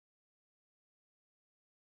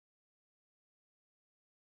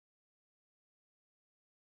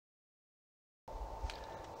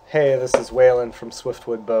Hey, this is Waylon from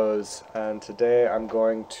Swiftwood Bows, and today I'm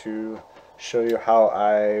going to show you how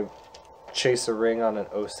I chase a ring on an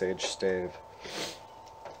Osage stave.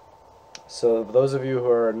 So those of you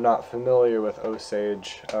who are not familiar with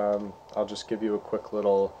Osage, I'll just give you a quick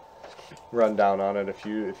little rundown on it. If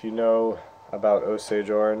you know about Osage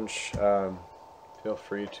Orange, feel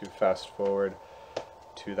free to fast forward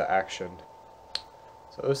to the action.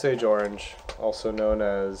 So Osage Orange, also known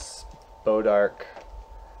as Bowdark,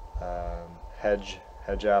 hedge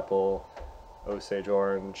apple, Osage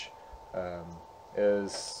Orange,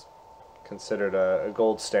 is considered a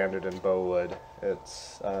gold standard in bow wood.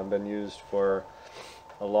 It's been used for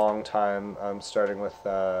a long time, starting with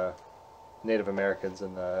Native Americans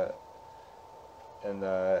in the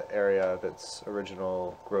area of its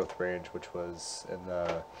original growth range, which was in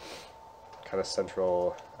the kind of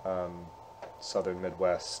central southern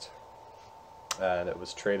Midwest, and it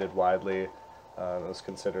was traded widely. It was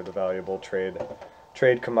considered a valuable trade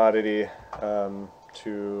commodity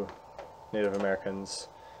to Native Americans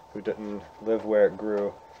who didn't live where it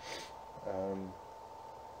grew.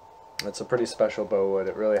 It's a pretty special bow wood.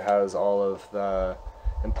 It really has all of the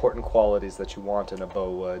important qualities that you want in a bow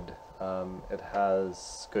wood. It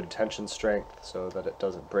has good tension strength so that it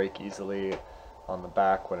doesn't break easily on the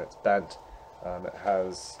back when it's bent. It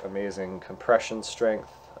has amazing compression strength,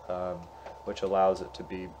 which allows it to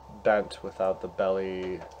be bent without the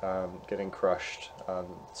belly getting crushed.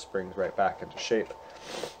 Springs right back into shape,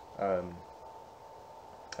 and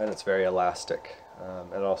it's very elastic.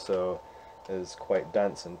 It also is quite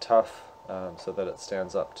dense and tough, so that it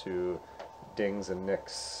stands up to dings and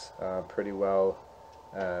nicks pretty well,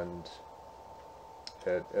 and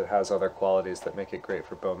it has other qualities that make it great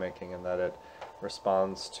for bow making, in that it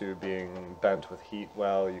responds to being bent with heat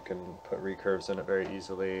well. You can put recurves in it very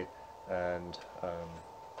easily and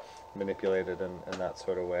manipulate it in that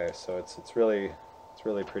sort of way. So it's really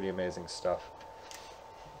pretty amazing stuff.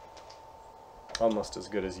 Almost as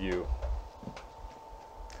good as you.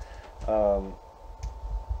 I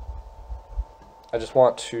just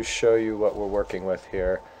want to show you what we're working with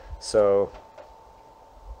here. So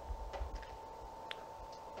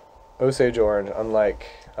Osage Orange, unlike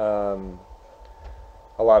a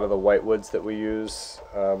lot of the whitewoods that we use,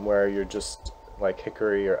 where you're just like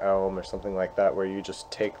hickory or elm or something like that, where you just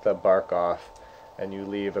take the bark off and you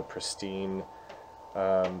leave a pristine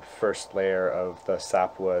first layer of the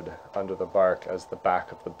sapwood under the bark as the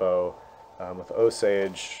back of the bow. With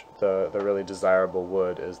Osage, the really desirable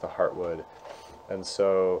wood is the heartwood, and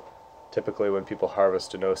so typically when people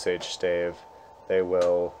harvest an Osage stave, they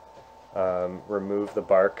will remove the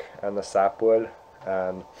bark and the sapwood,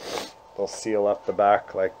 and they'll seal up the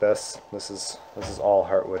back like this. This is all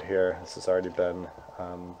heartwood here. This has already been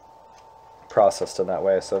processed in that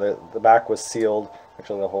way. So the back was sealed.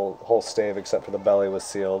 Actually, the whole stave except for the belly was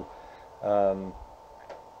sealed. And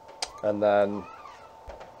then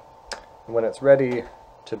when it's ready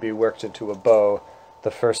to be worked into a bow,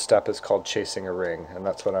 the first step is called chasing a ring, and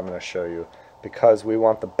that's what I'm going to show you, because we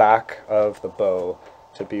want the back of the bow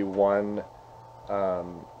to be one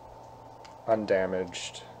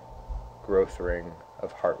undamaged growth ring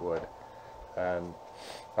of heartwood. And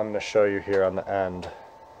I'm going to show you here on the end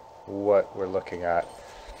what we're looking at.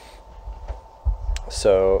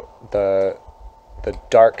 So the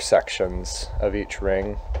dark sections of each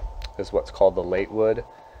ring is what's called the late wood,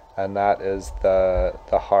 and that is the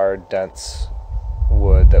hard, dense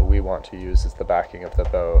wood that we want to use as the backing of the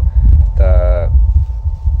bow. The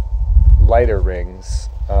lighter rings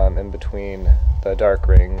in between the dark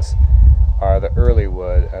rings are the early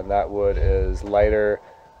wood, and that wood is lighter,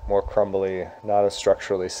 more crumbly, not as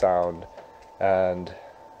structurally sound, and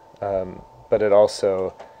but it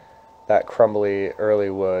also, that crumbly early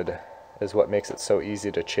wood is what makes it so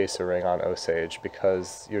easy to chase a ring on Osage,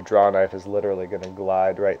 because your draw knife is literally going to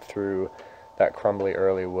glide right through that crumbly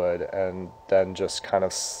early wood and then just kind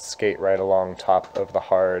of skate right along top of the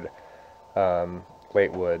hard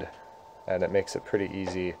late wood, and it makes it pretty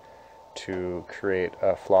easy to create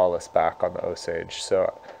a flawless back on the Osage. So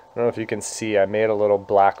I don't know if you can see, I made a little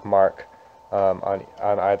black mark on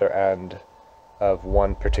either end of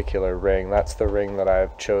one particular ring. That's the ring that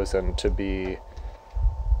I've chosen to be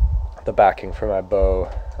the backing for my bow.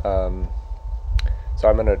 So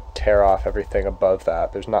I'm going to tear off everything above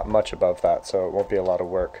that. There's not much above that, so it won't be a lot of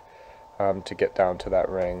work to get down to that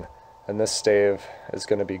ring. And this stave is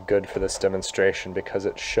going to be good for this demonstration because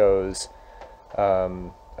it shows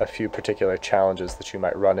a few particular challenges that you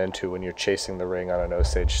might run into when you're chasing the ring on an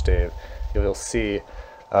Osage stave. You'll see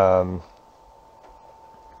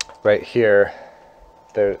right here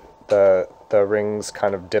the rings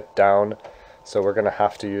kind of dip down So we're going to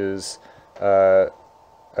have to use a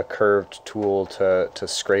curved tool to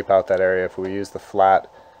scrape out that area. If we use the flat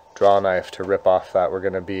draw knife to rip off that, we're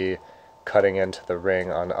going to be cutting into the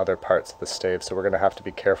ring on other parts of the stave. So we're going to have to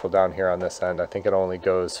be careful down here on this end. I think it only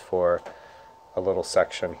goes for a little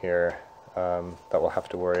section here that we'll have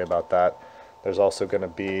to worry about that. There's also going to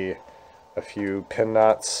be a few pin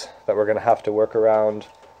knots that we're going to have to work around,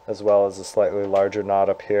 as well as a slightly larger knot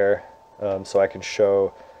up here, so I can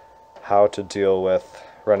show how to deal with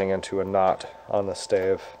running into a knot on the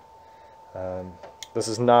stave. This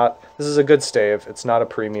is a good stave. It's not a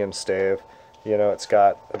premium stave. You know, it's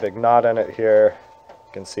got a big knot in it here.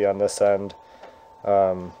 You can see on this end.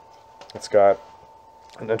 It's got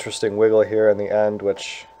an interesting wiggle here in the end,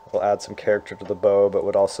 which will add some character to the bow, but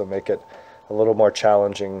would also make it a little more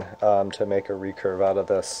challenging to make a recurve out of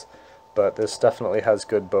this. But this definitely has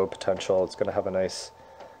good bow potential. It's going to have a nice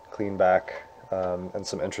clean back and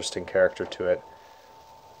some interesting character to it.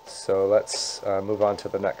 So let's move on to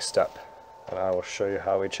the next step, and I will show you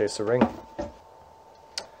how we chase a ring.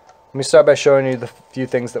 Let me start by showing you the few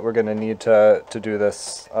things that we're going to need to do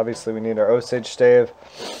this. Obviously we need our Osage stave.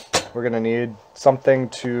 We're going to need something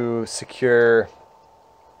to secure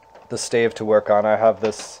the stave to work on. I have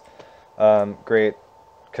this great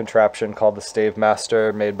contraption called the Stave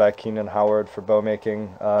Master, made by Keenan Howard for bow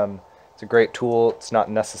making. It's a great tool. It's not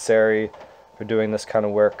necessary for doing this kind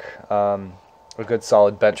of work. A good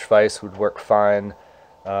solid bench vise would work fine.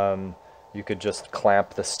 You could just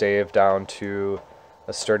clamp the stave down to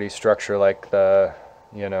a sturdy structure like the,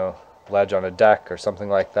 ledge on a deck or something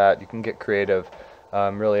like that. You can get creative.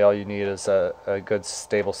 Really all you need is a good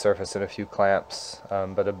stable surface and a few clamps,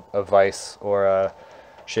 but a vise or a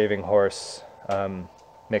shaving horse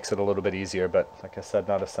makes it a little bit easier, but like I said,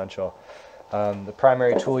 not essential. The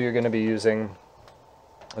primary tool you're going to be using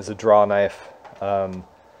is a draw knife.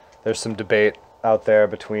 There's some debate out there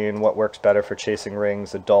between what works better for chasing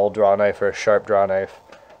rings, a dull draw knife or a sharp draw knife.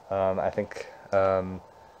 I think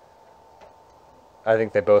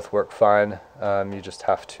they both work fine. You just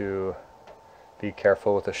have to be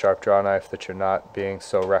careful with a sharp draw knife that you're not being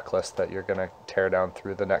so reckless that you're going to tear down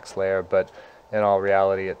through the next layer, but in all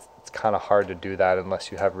reality it's kind of hard to do that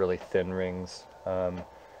unless you have really thin rings.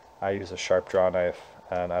 I use a sharp draw knife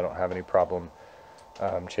and I don't have any problem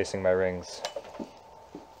chasing my rings.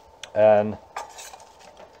 And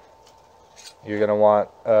you're going to want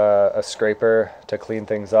a scraper to clean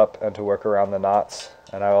things up and to work around the knots.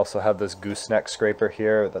 And I also have this gooseneck scraper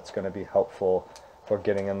here that's going to be helpful for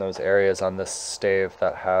getting in those areas on this stave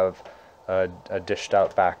that have a dished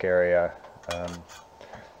out back area.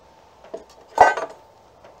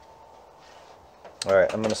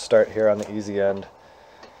 Alright, I'm going to start here on the easy end.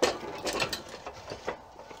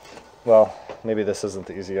 Well, maybe this isn't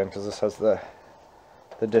the easy end because this has the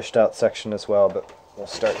dished out section as well, but we'll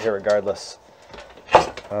start here regardless.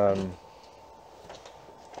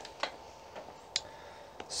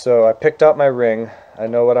 So I picked out my ring. I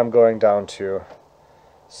know what I'm going down to.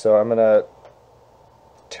 So I'm going to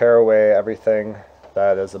tear away everything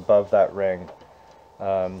that is above that ring.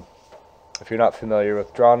 If you're not familiar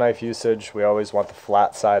with draw knife usage, we always want the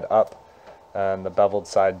flat side up and the beveled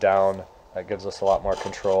side down. That gives us a lot more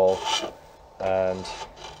control. And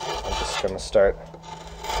I'm just going to start.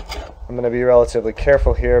 I'm going to be relatively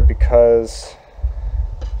careful here because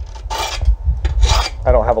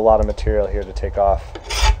I don't have a lot of material here to take off.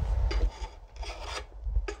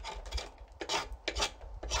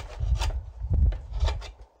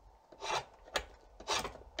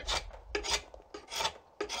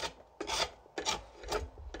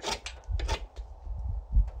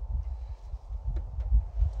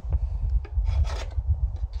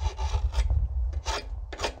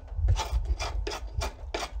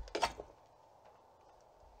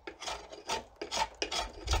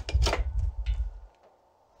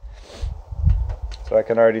 So I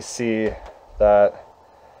can already see that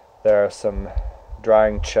there are some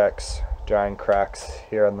drying cracks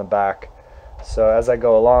here in the back. So as I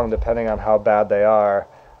go along, depending on how bad they are,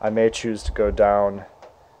 I may choose to go down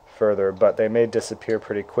further, but they may disappear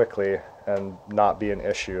pretty quickly and not be an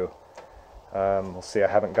issue. We'll see, I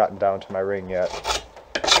haven't gotten down to my ring yet.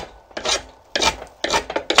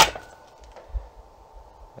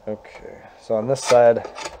 Okay, so on this side,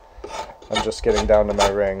 I'm just getting down to my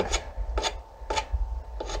ring.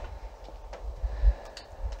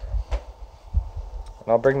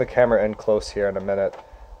 And I'll bring the camera in close here in a minute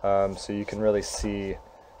so you can really see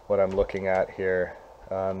what I'm looking at here.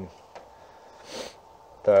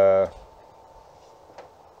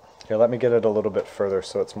 Here, let me get it a little bit further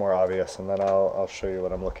so it's more obvious, and then I'll show you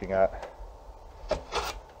what I'm looking at.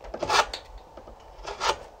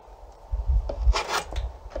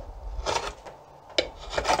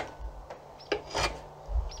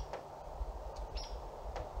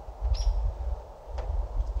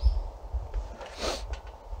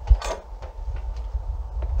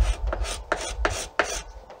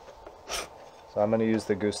 So I'm going to use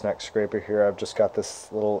the gooseneck scraper here. I've just got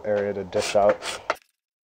this little area to dish out.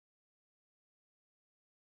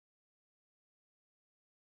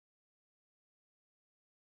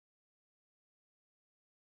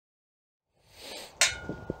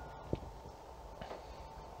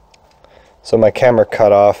 So my camera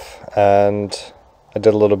cut off and I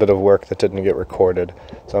did a little bit of work that didn't get recorded.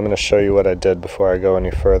 So I'm going to show you what I did before I go any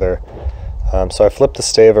further. So I flipped the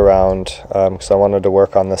stave around because I wanted to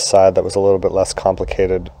work on this side that was a little bit less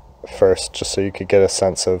complicated first, just so you could get a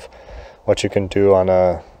sense of what you can do on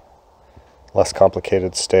a less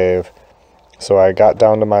complicated stave. So I got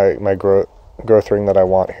down to my growth ring that I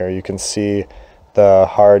want here. You can see the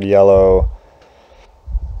hard yellow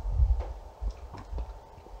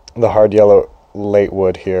late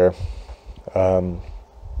wood here, and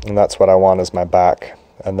that's what I want as my back.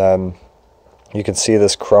 And then you can see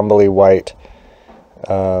this crumbly white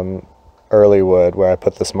early wood where I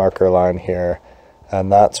put this marker line here,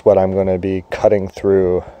 and that's what I'm going to be cutting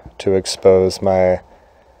through to expose my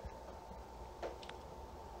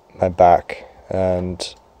back.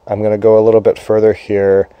 And I'm going to go a little bit further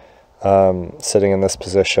here, sitting in this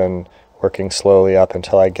position, working slowly up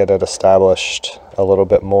until I get it established a little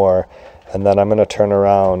bit more, and then I'm going to turn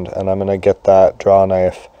around and I'm going to get that draw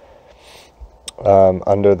knife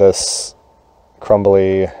under this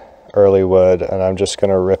crumbly early wood, and I'm just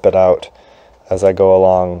going to rip it out as I go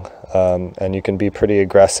along. And you can be pretty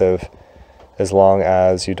aggressive as long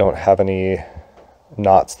as you don't have any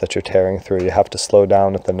knots that you're tearing through. You have to slow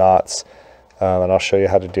down at the knots, and I'll show you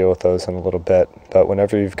how to deal with those in a little bit. But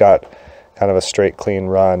whenever you've got kind of a straight, clean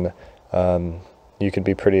run, you can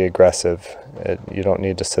be pretty aggressive. You don't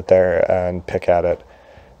need to sit there and pick at it,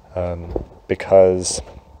 because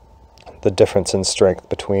the difference in strength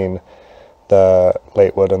between the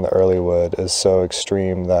late wood and the early wood is so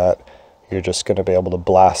extreme that you're just going to be able to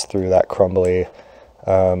blast through that crumbly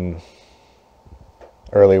early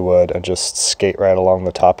wood and just skate right along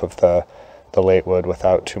the top of the late wood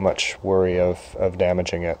without too much worry of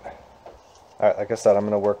damaging it. Alright, like I said, I'm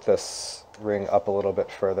going to work this ring up a little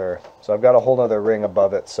bit further. So I've got a whole other ring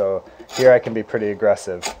above it, so here I can be pretty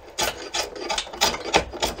aggressive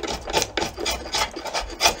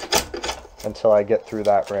until I get through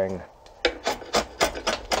that ring.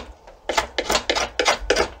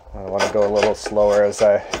 I want to go a little slower as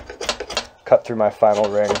I cut through my final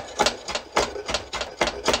ring.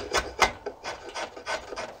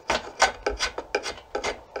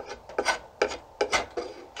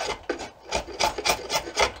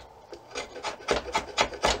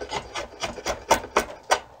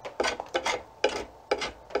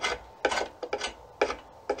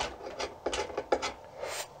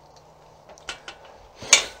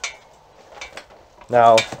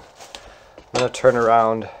 Now, I'm going to turn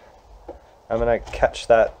around. I'm going to catch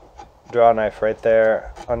that draw knife right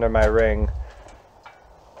there under my ring,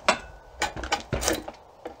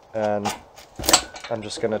 and I'm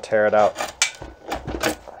just going to tear it out.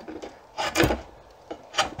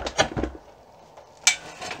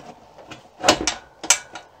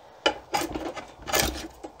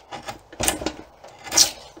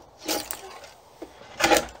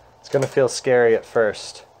 It's going to feel scary at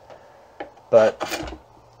first, but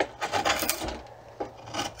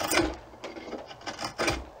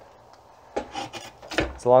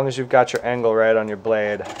as long as you've got your angle right on your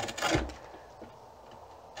blade,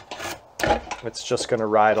 it's just going to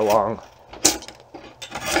ride along,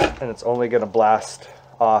 and it's only going to blast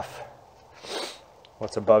off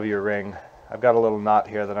what's above your ring. I've got a little knot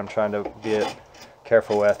here that I'm trying to be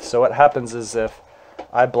careful with. So what happens is if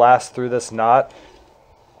I blast through this knot,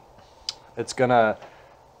 it's going to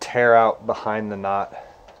tear out behind the knot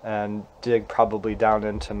and dig probably down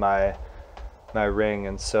into my ring,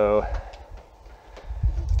 and so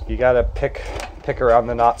you gotta pick around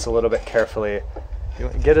the knots a little bit carefully. You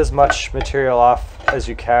get as much material off as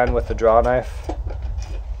you can with the draw knife,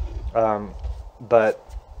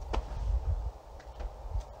 but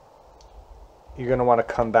you're gonna want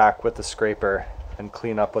to come back with the scraper and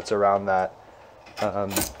clean up what's around that,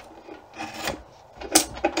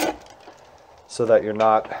 so that you're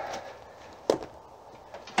not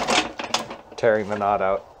tearing the knot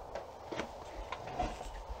out.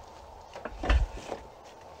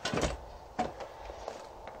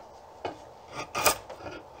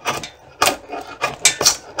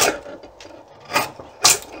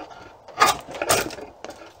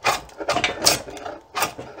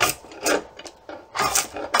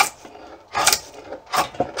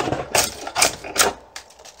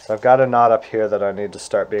 So I've got a knot up here that I need to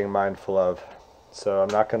start being mindful of. So I'm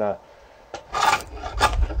not gonna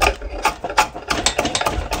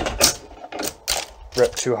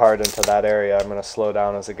rip too hard into that area. I'm going to slow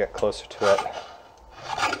down as I get closer to it.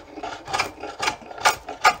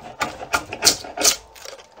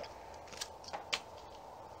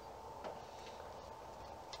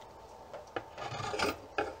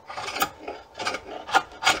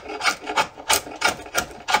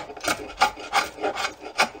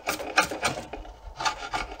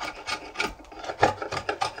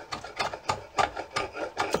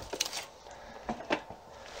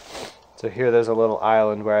 So here there's a little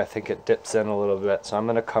island where I think it dips in a little bit. So I'm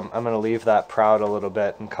gonna leave that proud a little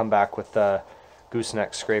bit and come back with the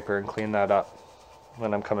gooseneck scraper and clean that up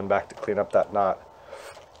when I'm coming back to clean up that knot.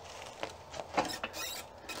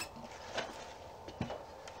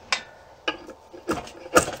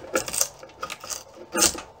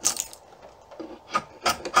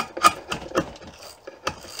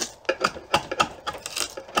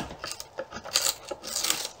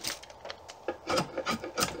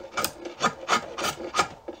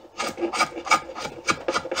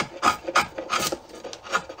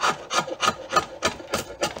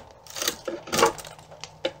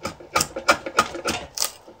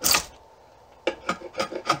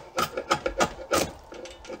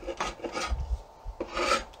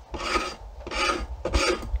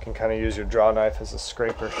 Kind of use your draw knife as a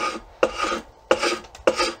scraper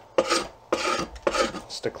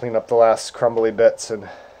just to clean up the last crumbly bits and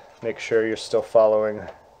make sure you're still following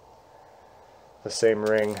the same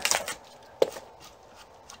ring.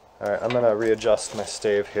 Alright, I'm going to readjust my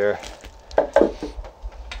stave here.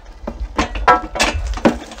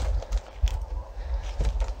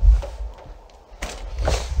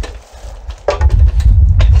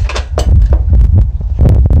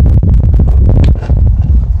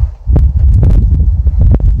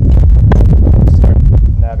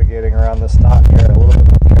 This knot here a little bit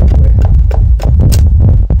more carefully.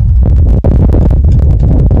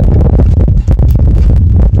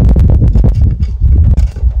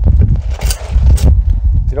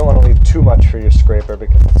 You don't want to leave too much for your scraper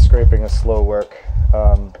because scraping is slow work.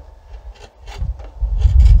 So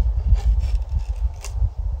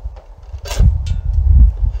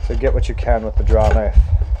get what you can with the draw knife.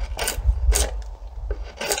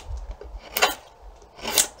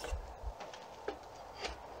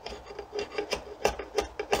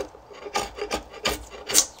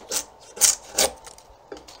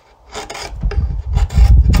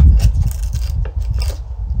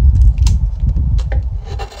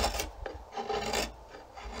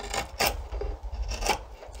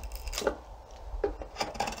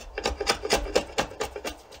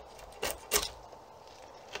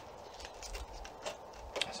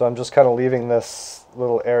 So I'm just kind of leaving this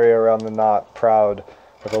little area around the knot proud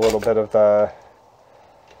with a little bit of the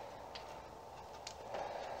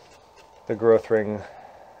growth ring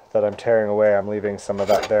that I'm tearing away. I'm leaving some of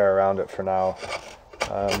that there around it for now.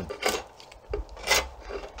 And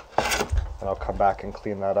I'll come back and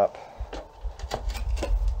clean that up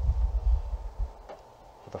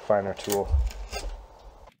with a finer tool.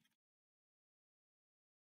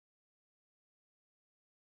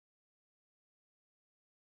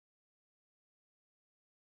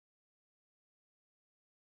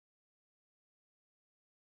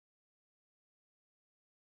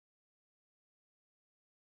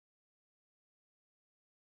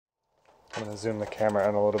 I'm going to zoom the camera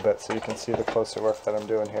in a little bit so you can see the closer work that I'm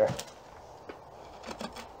doing here.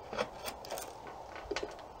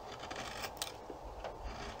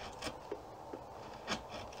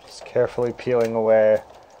 Just carefully peeling away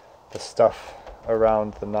the stuff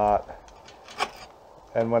around the knot.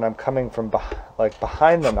 And when I'm coming from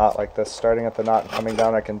behind the knot like this, starting at the knot and coming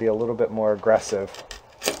down, I can be a little bit more aggressive.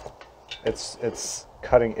 It's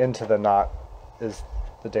cutting into the knot is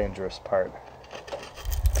the dangerous part.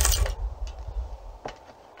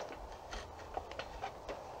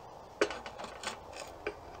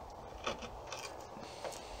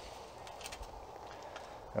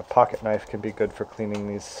 A pocket knife can be good for cleaning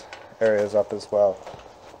these areas up as well.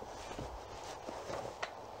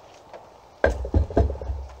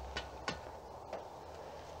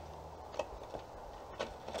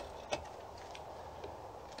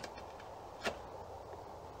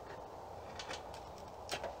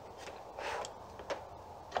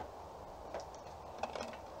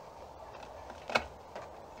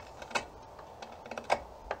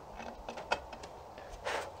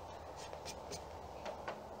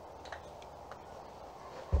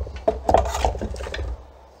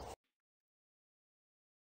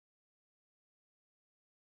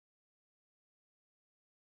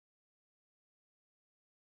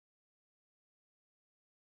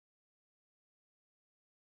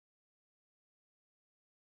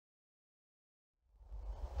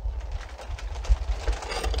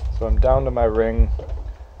 So I'm down to my ring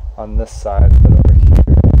on this side, but over here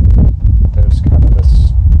there's kind of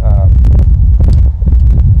this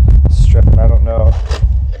strip, and I don't know,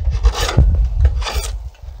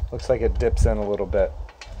 looks like it dips in a little bit,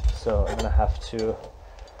 so I'm going to have to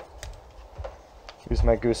use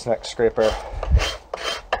my gooseneck scraper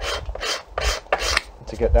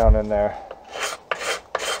to get down in there.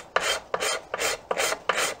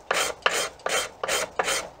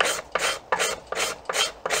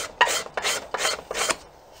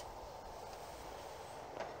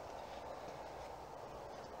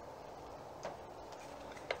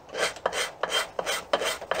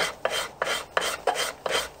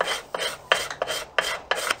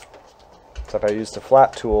 So if I used a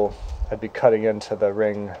flat tool, I'd be cutting into the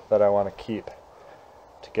ring that I want to keep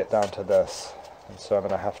to get down to this. And so I'm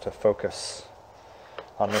going to have to focus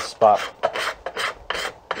on this spot.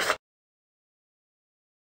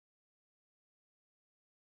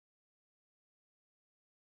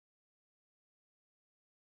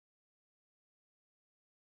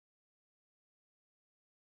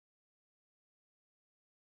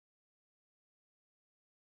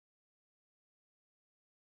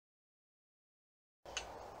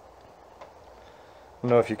 I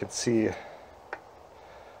don't know if you can see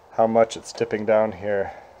how much it's dipping down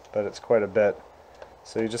here, but it's quite a bit.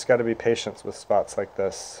 So you just got to be patient with spots like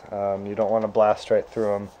this. You don't want to blast right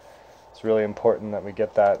through them. It's really important that we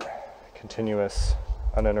get that continuous,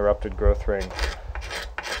 uninterrupted growth ring.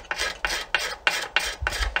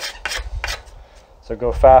 So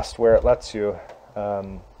go fast where it lets you,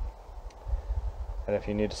 and if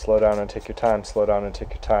you need to slow down and take your time, slow down and take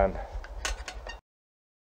your time.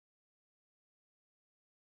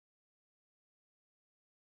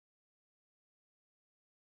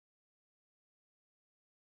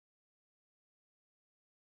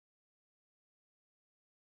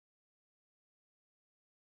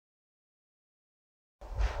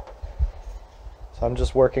 So I'm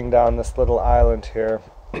just working down this little island here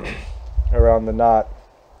around the knot,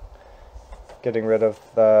 getting rid of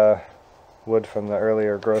the wood from the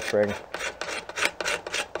earlier growth ring.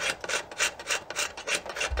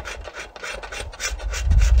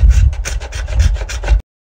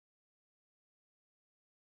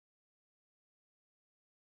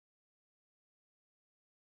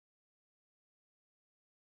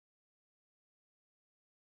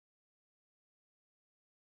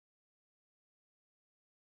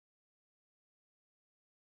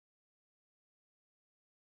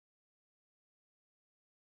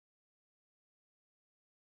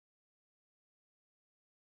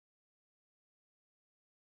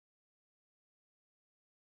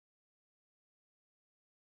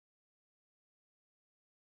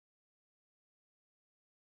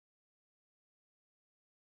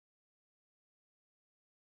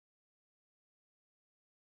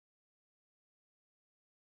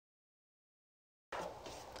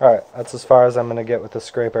 Alright, that's as far as I'm going to get with the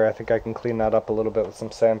scraper. I think I can clean that up a little bit with some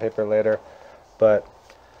sandpaper later, but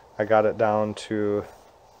I got it down to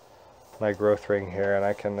my growth ring here, and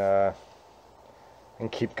I can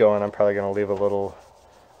and keep going. I'm probably going to leave a little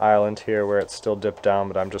island here where it's still dipped down,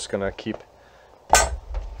 but I'm just going to keep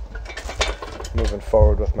moving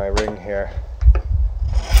forward with my ring here.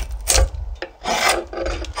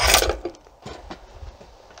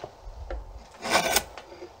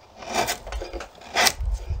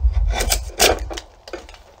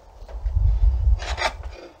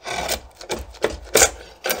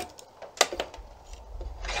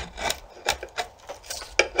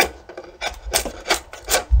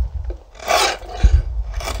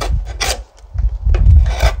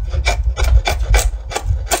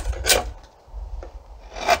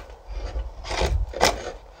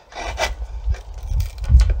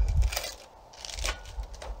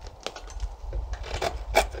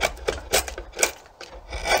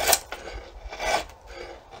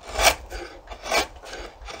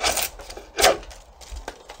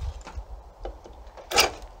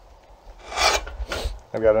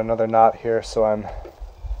 I've got another knot here, so I'm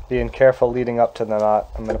being careful leading up to the knot.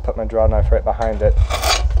 I'm going to put my draw knife right behind it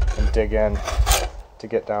and dig in to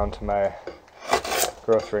get down to my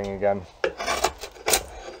growth ring again.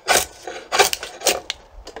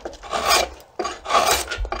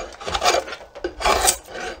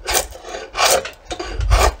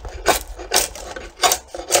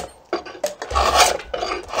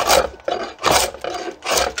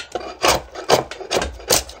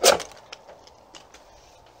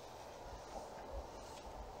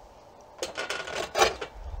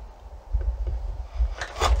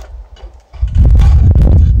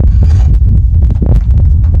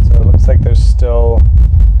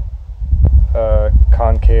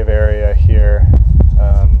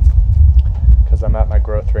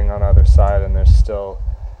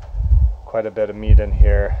 quite a bit of meat in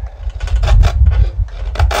here.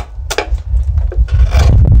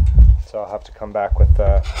 So I'll have to come back with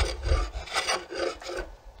the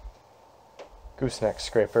gooseneck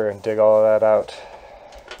scraper and dig all of that out.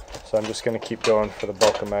 So I'm just going to keep going for the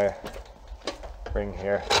bulk of my ring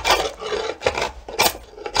here.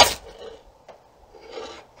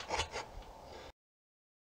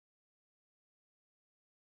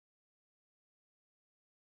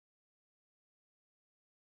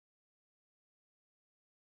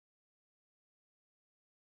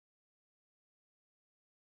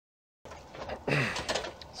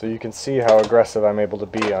 So you can see how aggressive I'm able to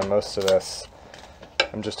be on most of this.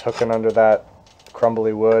 I'm just hooking under that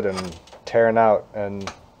crumbly wood and tearing out,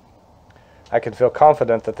 and I can feel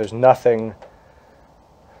confident that there's nothing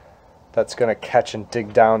that's going to catch and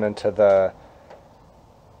dig down into the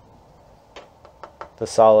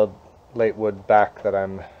solid late wood back that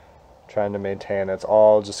I'm trying to maintain. It's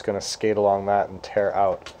all just going to skate along that and tear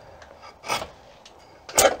out.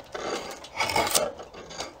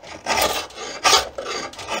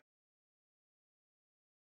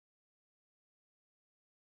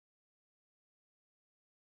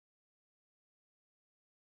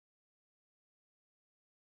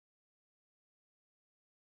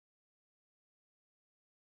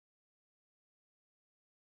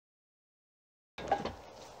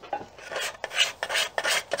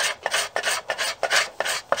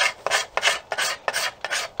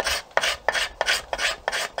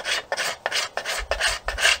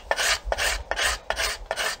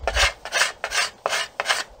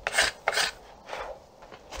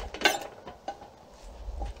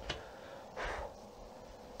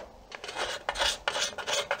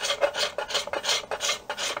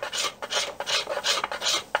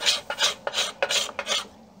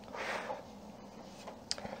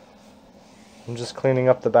 I'm just cleaning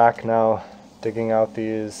up the back now, digging out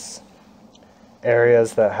these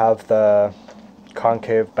areas that have the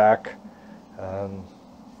concave back,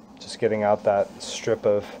 just getting out that strip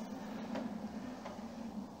of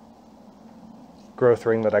growth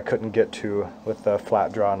ring that I couldn't get to with the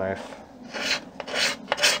flat draw knife.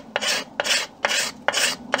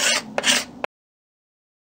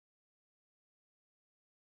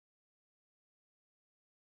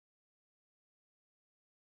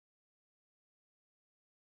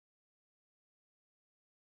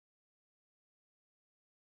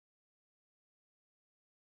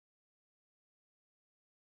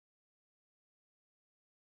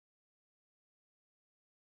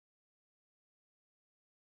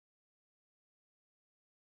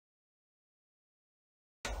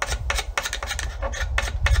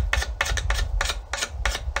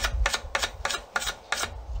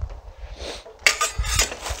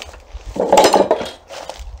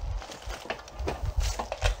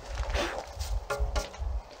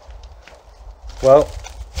 Well,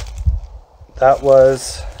 that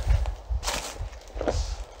was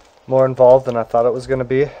more involved than I thought it was going to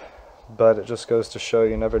be, but it just goes to show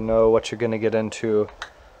you never know what you're going to get into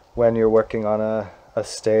when you're working on a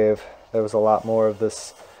stave. There was a lot more of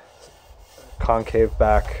this concave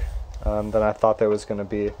back than I thought there was going to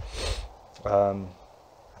be. I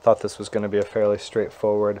thought this was going to be a fairly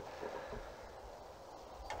straightforward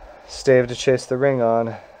stave to chase the ring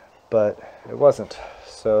on, but it wasn't.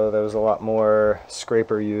 So there was a lot more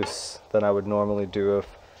scraper use than I would normally do.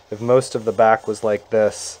 If most of the back was like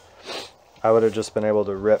this, I would have just been able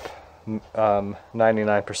to rip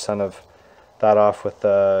 99% of that off with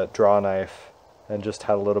the draw knife and just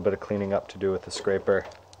had a little bit of cleaning up to do with the scraper.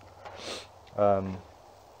 I don't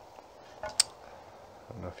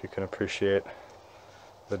know if you can appreciate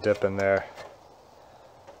the dip in there,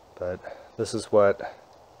 but this is what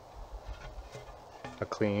a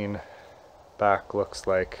clean back looks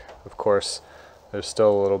like. Of course, there's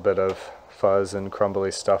still a little bit of fuzz and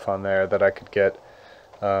crumbly stuff on there that I could get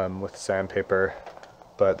with sandpaper,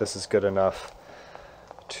 but this is good enough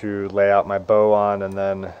to lay out my bow on, and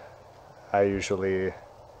then I usually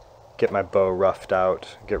get my bow roughed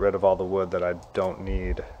out, get rid of all the wood that I don't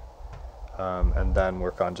need, and then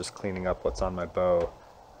work on just cleaning up what's on my bow.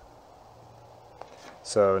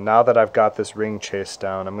 So now that I've got this ring chased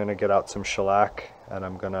down, I'm going to get out some shellac, and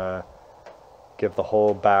I'm going to give the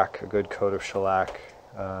whole back a good coat of shellac,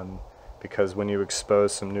 because when you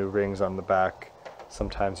expose some new rings on the back,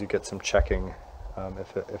 sometimes you get some checking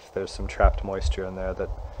if there's some trapped moisture in there that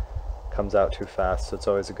comes out too fast. So it's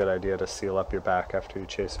always a good idea to seal up your back after you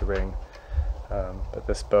chase a ring. But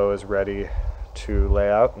this bow is ready to lay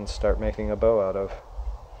out and start making a bow out of.